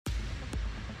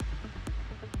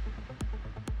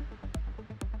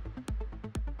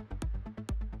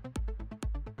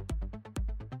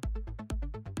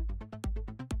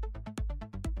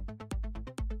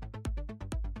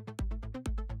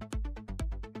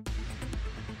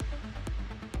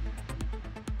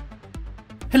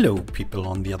Hello, people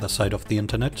on the other side of the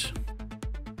internet.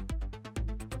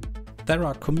 There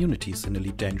are communities in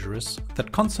Elite Dangerous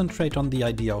that concentrate on the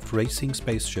idea of racing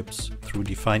spaceships through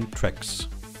defined tracks.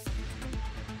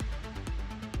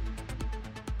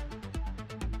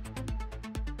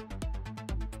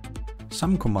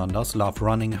 Some commanders love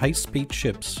running high-speed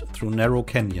ships through narrow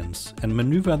canyons and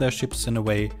maneuver their ships in a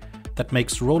way that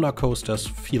makes roller coasters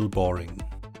feel boring.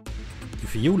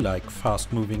 If you like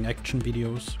fast-moving action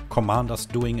videos, commanders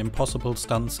doing impossible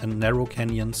stunts and narrow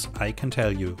canyons, I can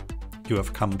tell you, you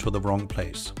have come to the wrong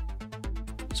place.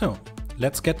 So,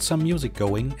 let's get some music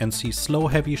going and see slow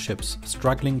heavy ships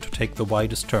struggling to take the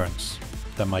widest turns.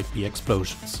 There might be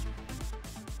explosions.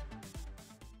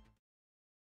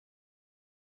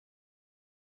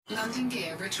 Landing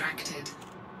gear retracted.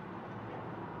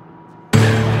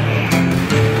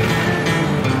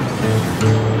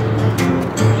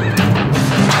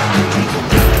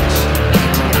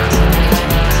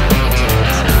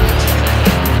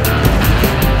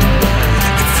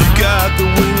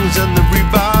 And the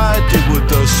revide, it would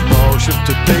a small ship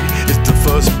to big, it's the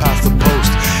first past the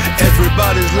post.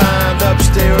 Everybody's lined up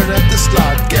staring at the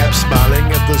slot gap, smiling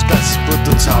at those glasses with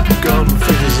the Top Gun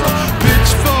figures on.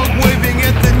 Pitchfork waving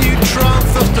at the neutron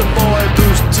thrust, the boy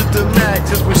boost to the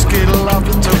max as we skittle off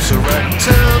the Tesseract.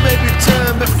 Turn, maybe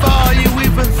turn before you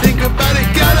even think about it.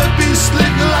 Gotta be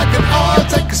slick like an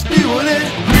all-attack speed with it.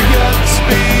 We got the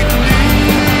speed to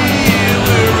lead,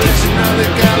 we're racing around the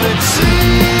galaxy.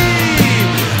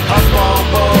 Hop on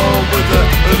board with the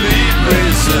elite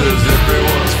racers,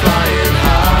 everyone's flying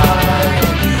high.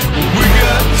 We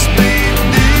got the speed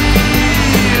and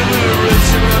need, we're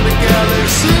racing around the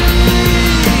galaxy.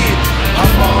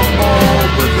 Hop on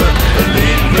board with the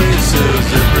elite racers,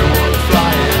 everyone's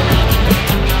flying.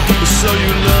 So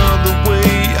you learn the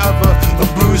way of a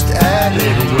bruised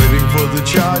addict, waiting for the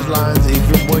charge lines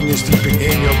even when you're sleeping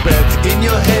in your bed. In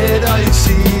your head all you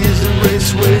see is a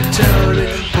raceway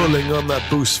turning, pulling on that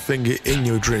boost finger in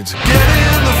your dreams. Get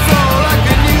in the flow like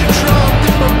a neutron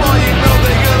dipper, boy, you know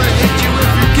they're gonna hit you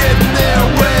if you get in their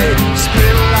way.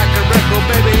 Spin like a record,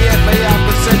 baby,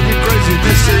 FAI% you crazy.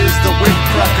 This is the whip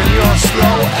crack and your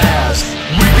slow ass.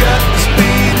 We got the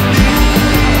speed and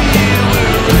need,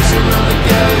 we're racing around the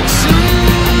galaxy.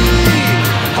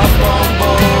 Hop on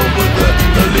board with the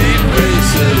elite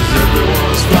racers,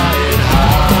 everyone's flying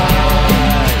high.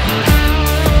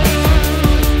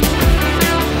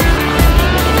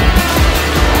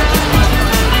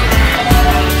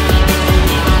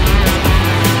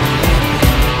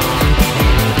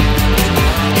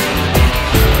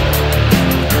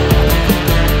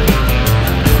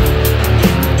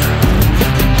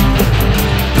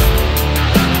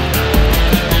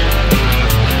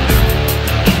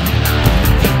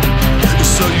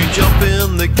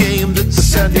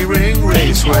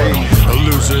 Raceway, a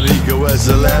losing ego as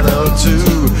a Lano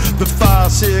too. The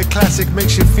Farseer Classic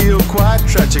makes you feel quite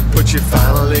tragic, but you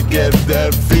finally get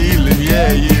that feeling,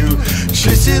 yeah, you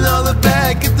chasing on the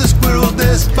back at the Squirrel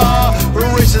Nest Bar, or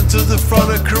racing to the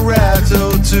front of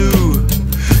Corrado too.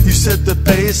 You set the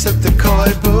pace at the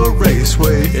Kuiper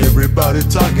Raceway, everybody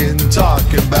talking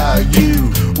about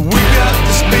you. We got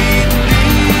the speed and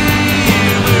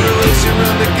need, we're racing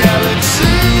around the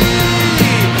galaxy.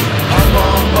 I'm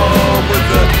on board with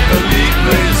the elite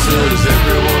racers,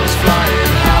 everyone's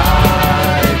flying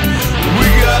high. We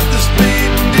got the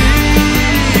speed and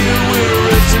need, we're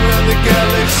racing around the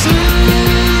galaxy.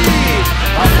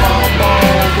 I'm on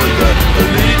board with the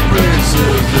elite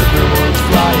racers, everyone's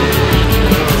flying.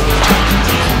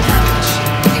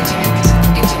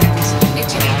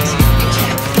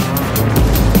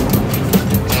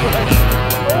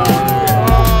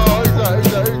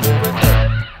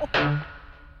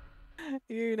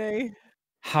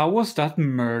 How was that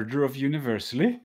murder of Universally?